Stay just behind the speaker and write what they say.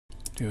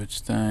do its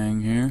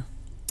thing here.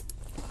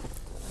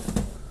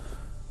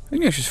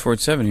 Ignatius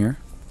Ford 7 here,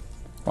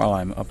 while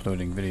I'm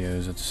uploading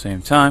videos at the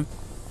same time.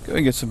 Go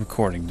and get some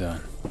recording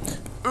done.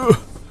 I'm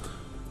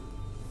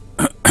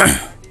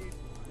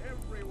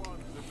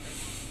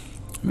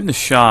in the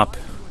shop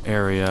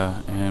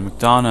area, and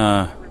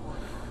McDonough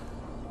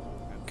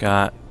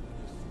got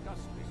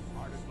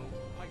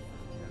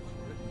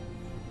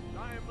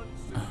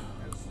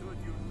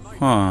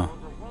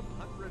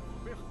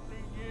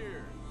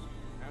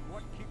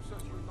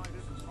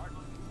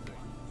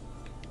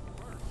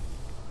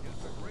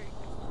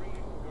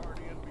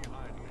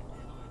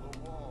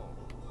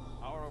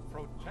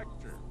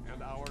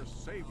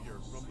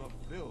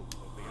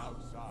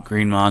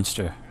green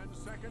monster.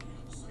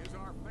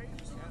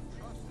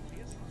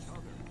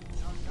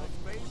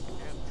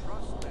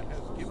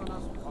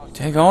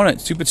 Take on it,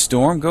 stupid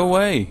storm. Go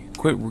away.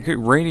 Quit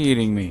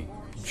radiating me,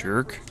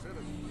 jerk.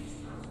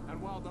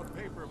 And while the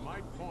paper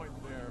might point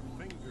their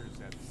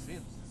fingers at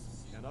sins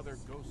and other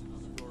ghost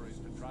stories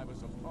to drive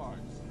us apart,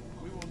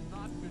 we will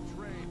not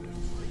betray this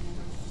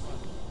sacred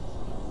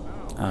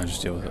trust. I'll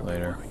just deal with it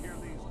later. Hear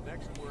these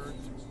next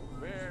words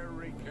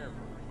very carefully.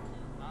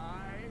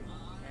 I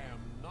am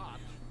not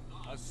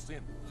a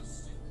sin.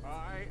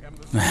 I am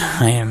the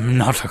I am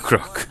not a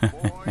crook. boy who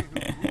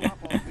grew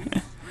up on these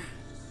streets,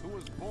 who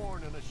was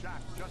born in a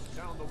shack just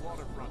down the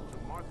waterfront to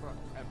Martha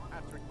and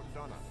Patrick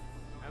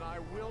McDonough. And I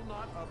will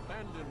not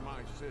abandon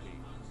my city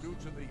due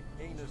to the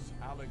heinous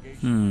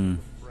allegations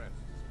of the press.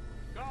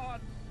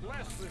 God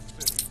bless this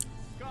city.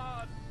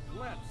 God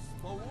bless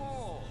the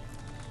wall.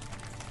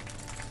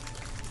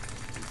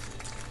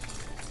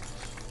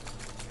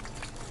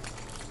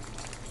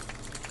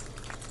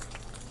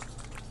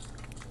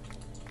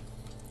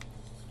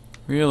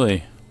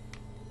 Really?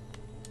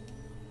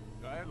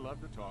 I'd love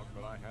to talk,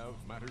 but I have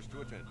matters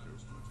to attend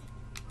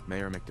to.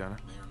 Mayor McDonough?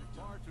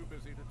 Far too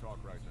busy to talk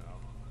right now.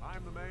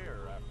 I'm the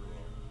mayor, after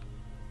all.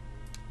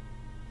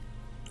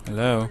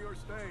 Hello. Your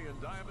stay in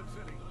Diamond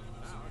City.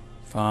 Now,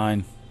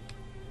 Fine.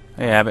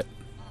 Hey, Abbott.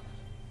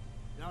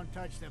 Don't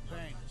touch the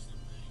paint.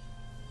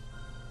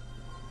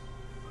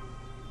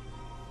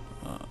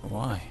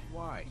 Why?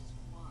 Why?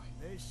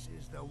 This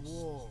is the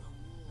wall.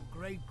 The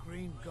great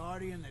green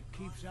guardian that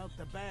keeps out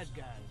the bad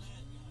guys.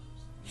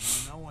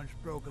 No one's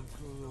broken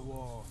through the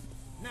wall.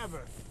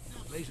 Never.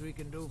 Least we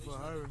can do for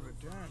her in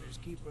return is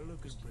keep her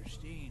looking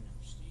pristine.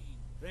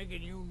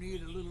 Thinking you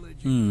need a little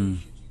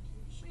education.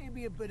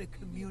 Maybe a bit of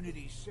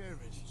community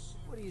service.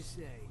 What do you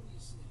say?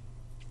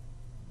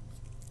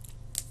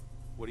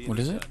 What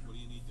is it?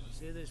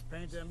 See this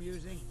paint I'm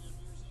using?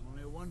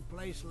 Only one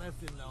place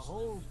left in the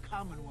whole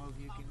Commonwealth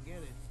you can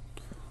get it.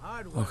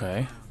 Hardware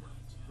Okay. town.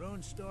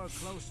 Ruin store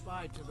close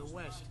by to the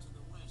west.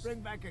 Bring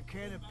back a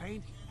can of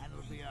paint and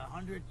it'll be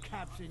 100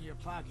 caps in your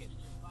pocket.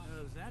 How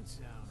does that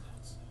sound?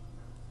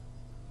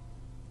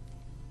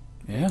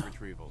 Yeah.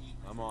 Retrieval.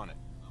 I'm on it.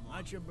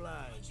 Much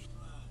obliged.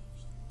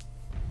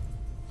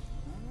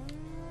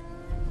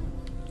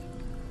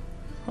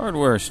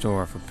 Hardware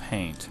store for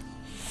paint.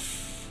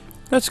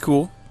 That's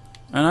cool.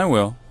 And I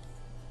will.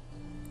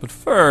 But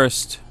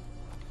first,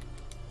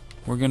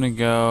 we're gonna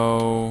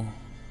go...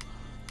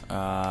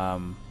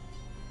 I'm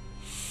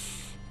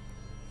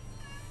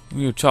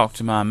gonna go talk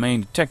to my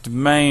main detective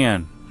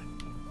man.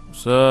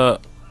 What's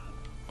up?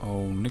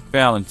 Oh, Nick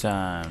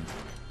Valentine.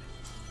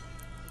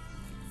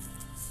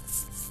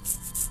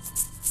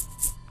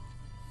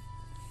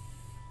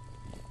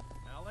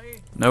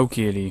 Ellie, No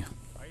kitty.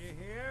 are you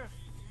here?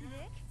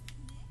 Nick?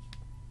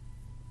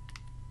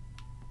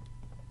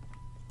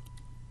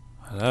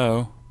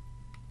 Hello?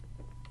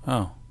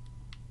 Oh.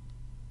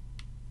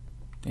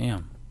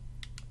 Damn.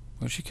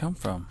 Where'd she come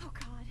from? Oh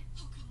God,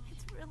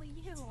 it's really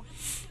you.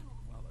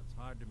 Well, it's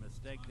hard to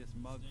mistake this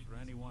mug for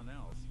anyone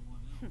else.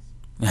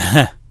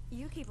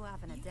 You keep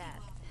laughing at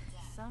Death.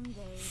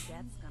 Someday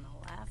Death's gonna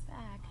laugh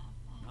back.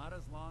 Not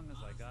as long as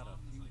I got a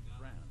few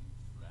friends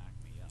to back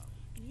me up.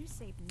 You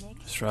saved Nick,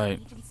 That's right.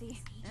 the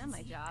agency, and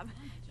my job.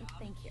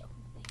 Thank you.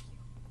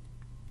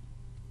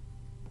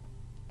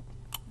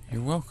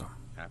 You're welcome.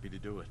 Happy to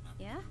do it.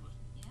 Yeah?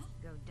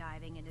 Go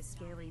diving into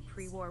scary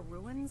pre-war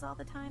ruins all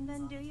the time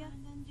then, do ya?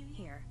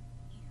 Here.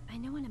 I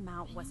know an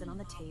amount wasn't on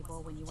the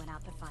table when you went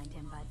out to find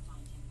him, but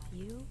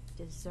you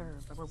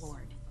deserve a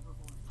reward.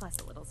 Plus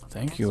a little something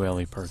Thank you, extra.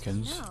 Ellie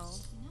Perkins. No,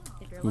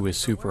 if you're Who looking is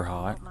for super work and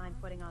hot. Don't mind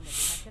putting on the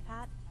detective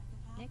hat?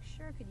 Nick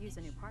sure could use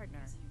a new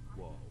partner.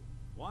 Whoa.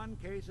 One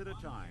case at a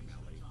time,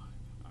 Ellie.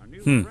 Our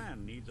new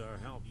friend needs our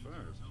help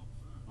first.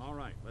 All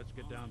right, let's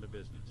get down to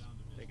business.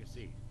 Take a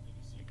seat.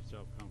 Make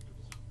yourself comfortable.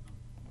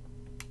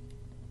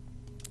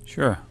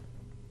 Sure.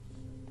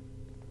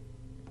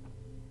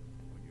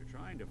 When you're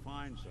trying to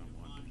find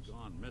someone who's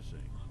gone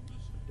missing,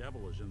 the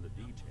devil is in the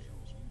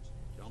details.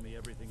 Tell me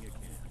everything you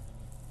can,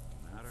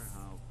 no matter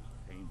how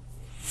painful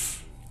it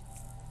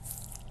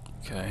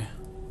may be. Okay.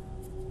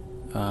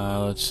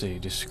 Let's see.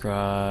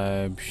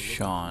 Describe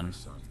Sean. My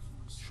son,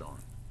 Sean.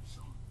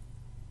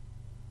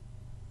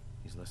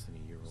 He's less than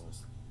a year old.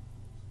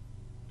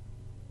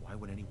 Why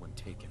would anyone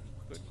take him?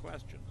 Good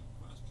question.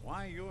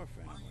 Why your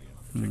family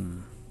and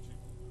particular.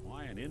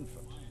 Why an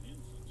infant?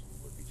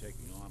 Would be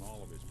taking on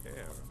all of his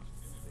care.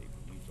 Baby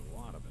needs a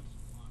lot of it.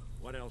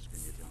 What else can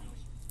you tell me?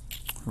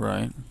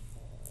 Right.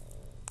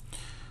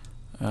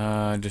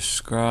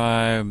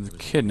 Describe the There was a man and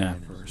his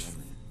kidnappers.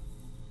 woman.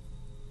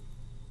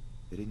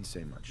 They didn't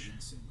say much,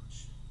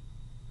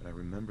 but I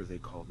remember they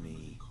called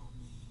me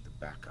the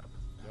backup.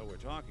 So we're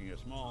talking a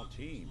small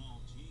team.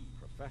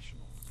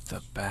 Professionals.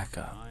 The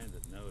backup. Kind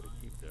that know to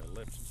keep their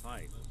lips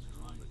tight when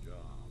they're on the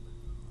job.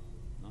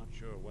 Not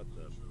sure what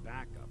the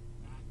backup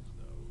means,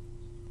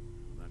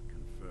 though. That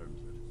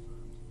confirms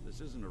it. This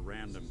isn't a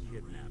random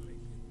kidnapping.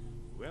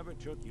 Whoever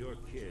took your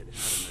kid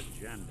had an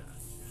agenda.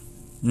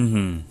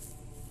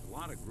 Mm-hmm. A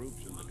lot of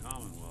groups in the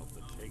Commonwealth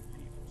that take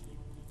people.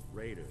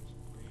 Raiders,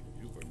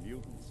 super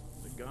mutants,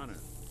 the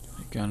Gunners.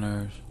 The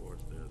Gunners. Of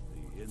course, there's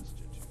the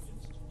Institute.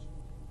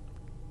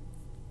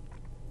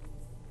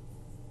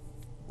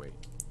 Wait,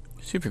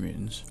 Super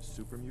mutants.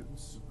 super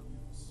mutants?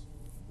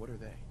 What are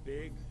they?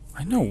 Big.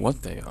 I know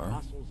what they are.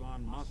 Muscles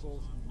on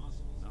muscles.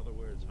 In other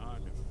words,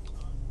 hard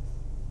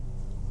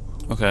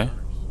to. Okay.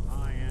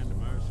 High-end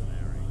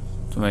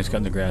mercenaries. Somebody's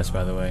cutting the grass,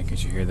 by the way, in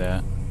case you hear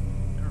that.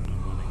 They're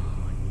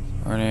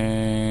not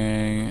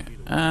Running.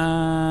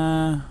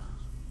 running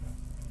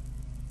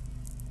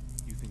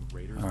You think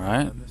raiders All might right.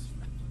 have done this?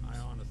 I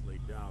honestly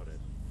doubt it.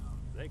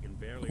 They can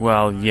barely.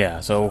 Well, yeah.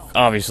 So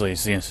obviously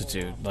it's the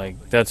Institute.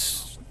 Like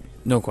that's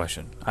no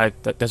question.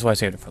 That's why I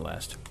saved it for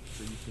last.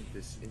 So you think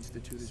this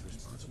institute is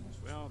responsible?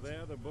 Well,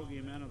 they're the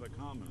boogeymen of the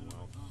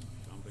Commonwealth.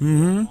 Something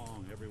Mhm. goes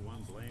wrong,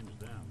 everyone blames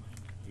them.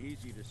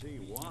 Easy to see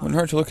why. Wouldn't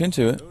hurt to look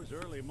into it. Those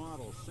early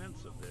model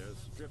synths of theirs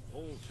stripped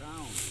whole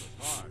towns of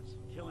parts,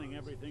 killing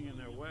everything in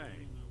their way.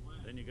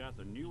 Then you got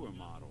the newer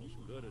models,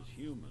 good as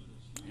humans.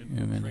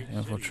 Human cities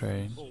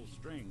infiltrate. and pull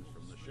strings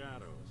from the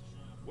shadows.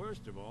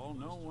 Worst of all,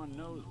 no one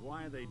knows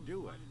why they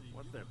do it,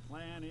 what their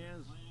plan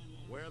is,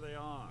 where they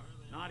are.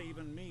 Not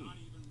even me.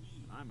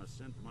 And I'm a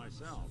synth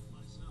myself.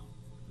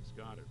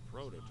 Discarded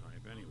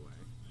prototype anyway.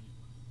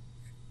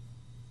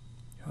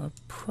 You're a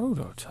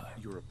prototype.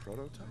 You're a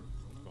prototype?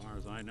 As far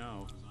as I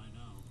know.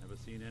 Never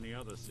seen any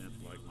other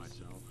synth like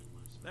myself.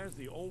 There's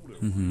the older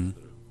Mhm. ones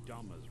that are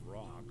dumb as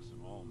rocks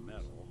and all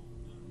metal.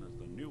 And there's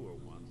the newer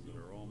ones that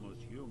are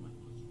almost human.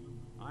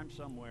 I'm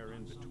somewhere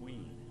in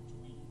between.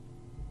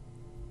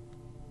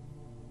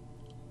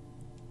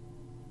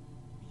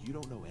 You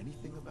don't know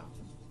anything about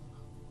them?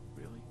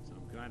 Really?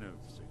 Some kind of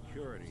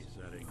security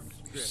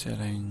stripped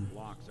Setting.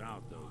 blocks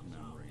out those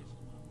memories.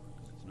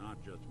 It's not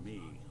just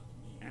me.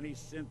 Any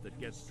synth that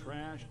gets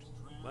trashed,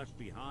 left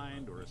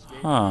behind, or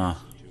escaped Huh.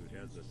 the Institute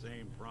has the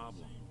same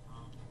problem.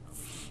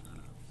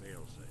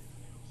 Failsafe.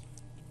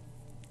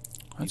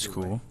 That's Either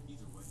cool. way,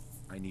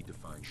 I need to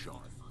find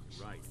Sean.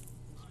 Right.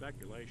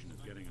 Speculation is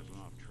getting us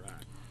off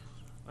track.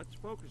 Let's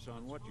focus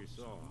on what you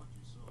saw.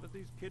 What did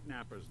these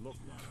kidnappers look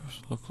like?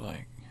 First look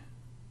like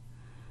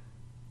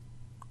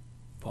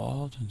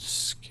bald and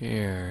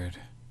scared.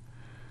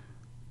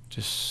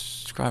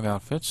 Describe The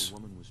outfits.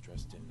 woman was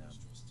dressed in,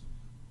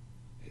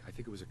 I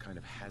think it was a kind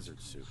of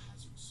hazard suit.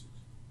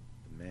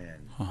 The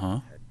man Uh-huh.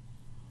 had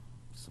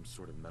some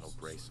sort of metal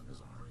brace on his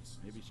arm.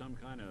 Maybe some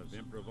kind of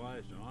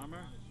improvised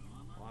armor?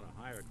 A lot of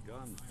hired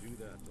guns do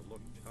that to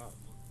look tough.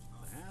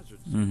 The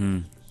hazard suit Mhm.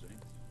 is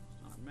interesting.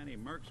 Not many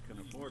mercs can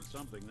afford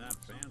something that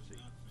fancy.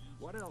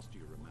 What else do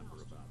you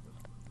remember about them?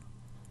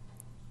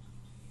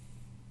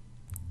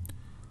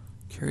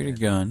 Carried a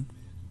gun.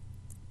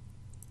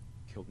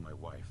 Killed my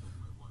wife.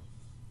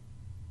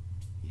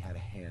 He had a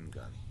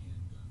handgun.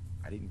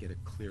 I didn't get a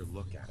clear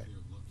look at it.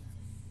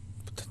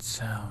 But that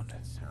sound.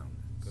 That sound.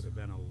 Could have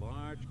been a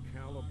large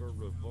caliber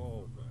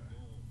revolver.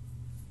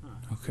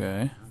 Huh.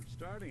 Okay. I'm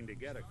starting to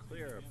get a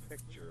clearer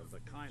picture of the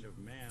kind of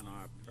man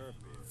our perp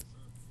is.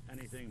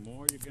 Anything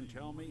more you can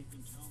tell me?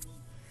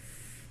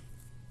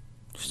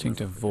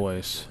 Distinctive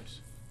voice.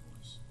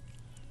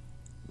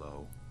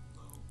 Low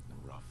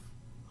and rough.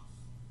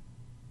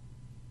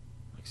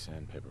 Like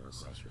sandpaper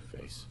across your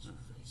face.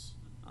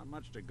 Not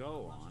much to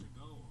go on,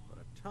 but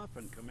a tough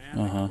and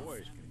commanding Uh-huh.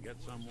 voice can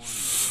get someone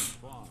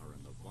far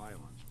in the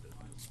violence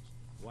business.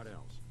 What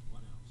else?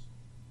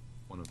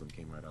 One of them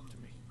came right up to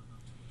me.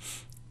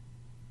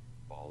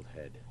 Bald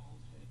head.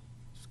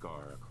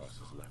 Scar across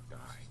his left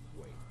eye.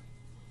 Wait.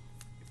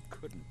 It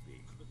couldn't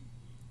be.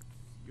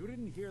 You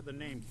didn't hear the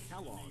name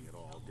Kellogg at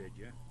all, did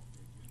you?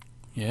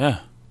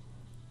 Yeah.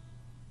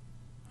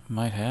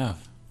 Might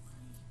have.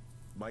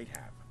 Might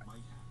have.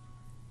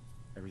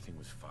 Everything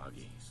was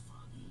foggy.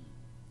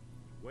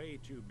 Way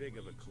too big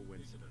of a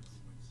coincidence.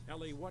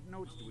 Ellie, what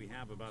notes do we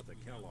have about the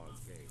Kellogg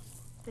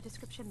case? The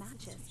description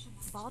matches.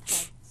 Bald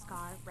head,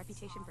 scar,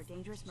 reputation for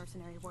dangerous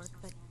mercenary work,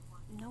 but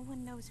no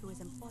one knows who his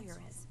employer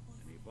is.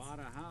 And he bought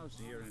a house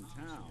here in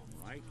town,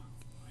 right?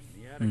 And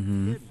he had a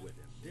Mhm. kid with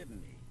him,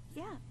 didn't he?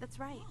 Yeah, that's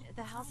right.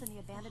 The house in the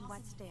abandoned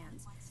white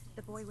stands.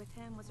 The boy with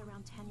him was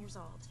around 10 years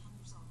old.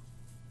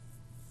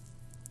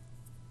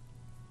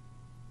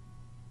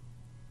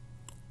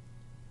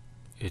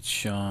 It's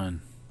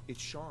Sean.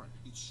 It's Sean.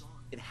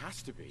 It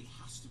has to be.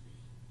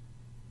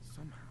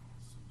 Somehow.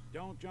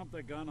 Don't jump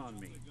the gun on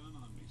me.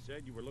 He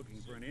said you were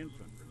looking for an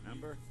infant,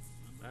 remember?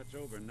 That's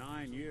over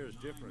 9 years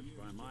difference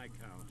by my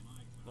count.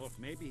 Look,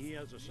 maybe he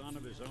has a son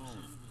of his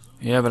own.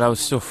 Yeah, but I was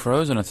still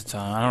frozen at the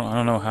time. I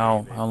don't know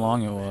how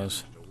long it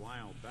was. A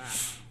while back.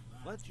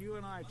 Let's you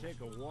and I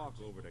take a walk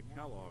over to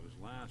Kellogg's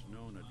last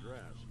known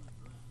address.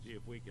 See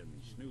if we can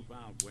snoop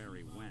out where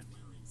he went.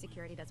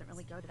 Security doesn't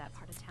really go to that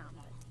part of town,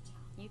 but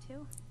you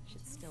two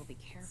should still be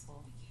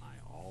careful. I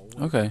always...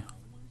 Okay.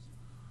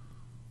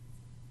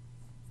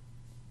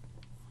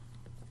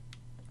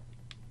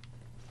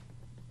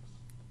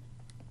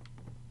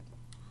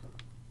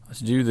 Let's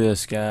do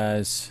this,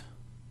 guys.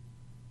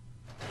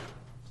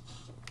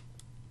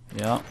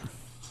 Yeah.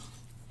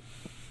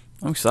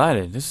 I'm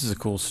excited. This is a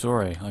cool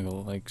story.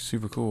 Like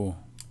super cool.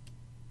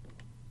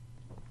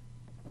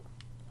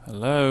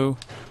 Hello.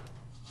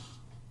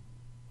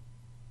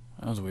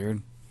 That was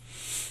weird.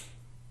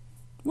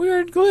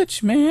 Weird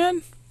glitch,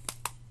 man.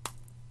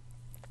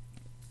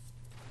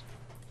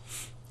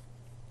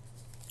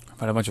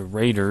 Find a bunch of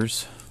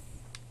raiders.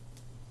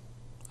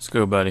 Let's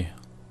go, buddy.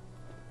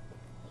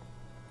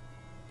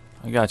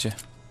 I got you.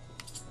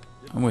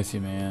 I'm with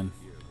you, man.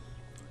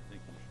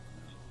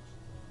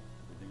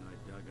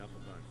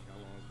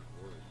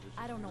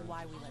 I don't know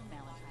why we let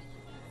Valentine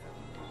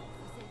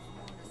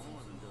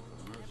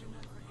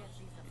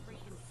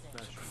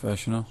live.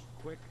 Professional.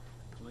 Quick,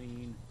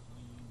 clean,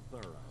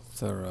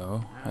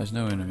 Thorough. Has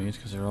no enemies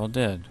because they're all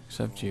dead,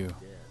 except you.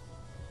 Except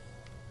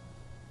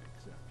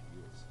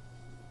you.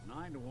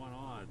 9 to 1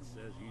 odds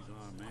says he's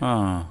our man.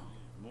 Huh.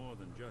 More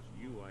than just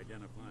you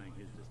identifying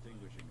his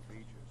distinguishing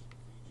features.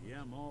 The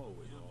MO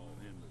is all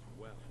him as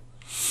well.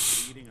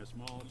 Leading a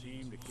small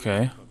team to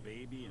kidnap a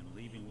baby and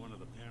leaving one of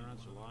the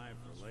parents alive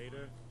for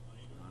later.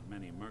 Not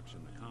many mercs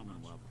in the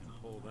Commonwealth can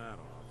pull that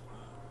off.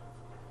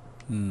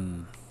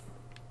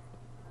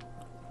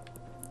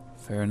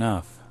 Fair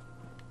enough.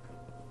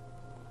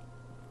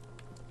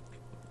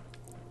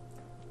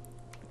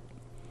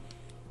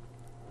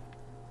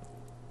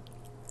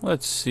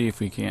 Let's see if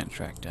we can't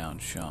track down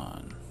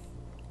Sean.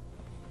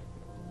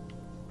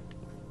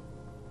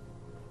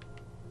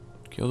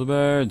 Kill the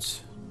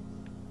birds.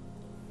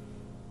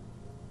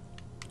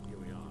 Here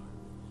we are.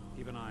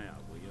 Keep an eye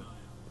out, will you?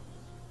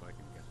 If I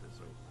can get this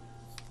open.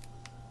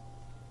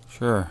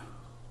 Sure.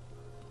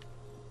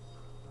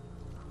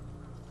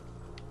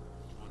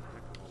 One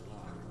heck of a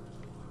lot.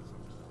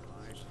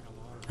 Something nice,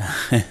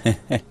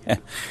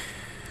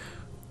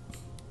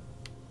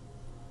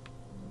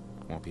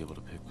 Won't be able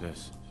to pick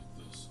this.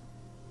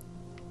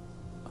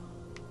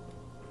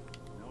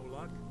 no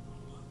luck?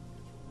 Guess we'll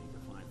need to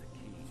find the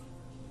key.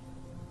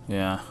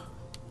 Yeah.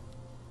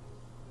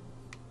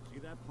 See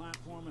that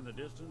platform in the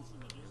distance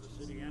near the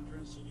city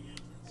entrance?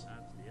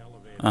 That's the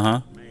elevator. Uh-huh.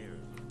 to the mayor's.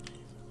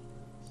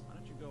 Why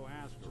don't you go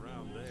ask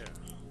around there?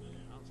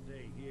 I'll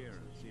stay here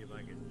and see if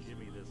I can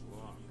jimmy this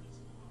lock.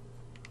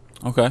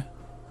 Okay.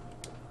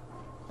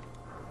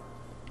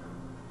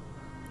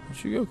 Don't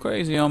you go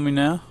crazy on me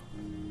now.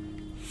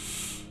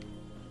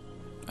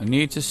 I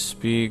need to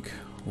speak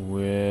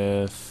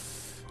with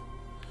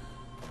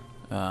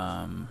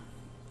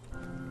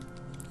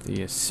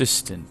the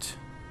assistant.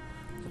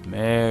 The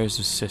mayor's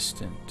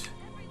assistant.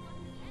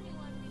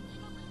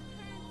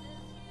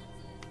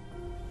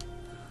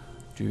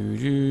 Do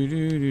do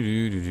do do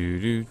do do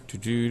do do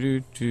do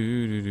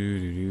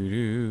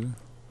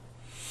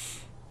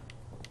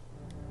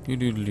do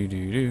do do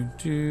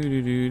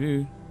do do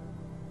do.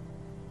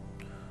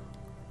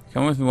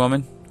 Come with me,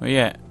 woman. Where you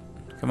at?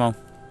 Come on.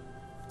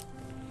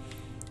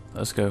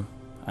 Let's go.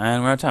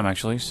 And we're out of time,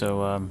 actually,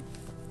 so,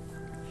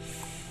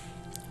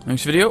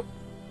 next video,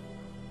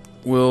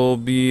 we'll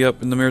be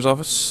up in the mayor's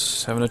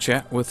office having a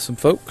chat with some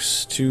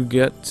folks to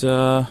get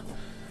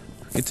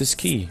this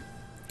key.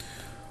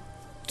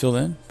 Till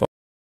then, bye.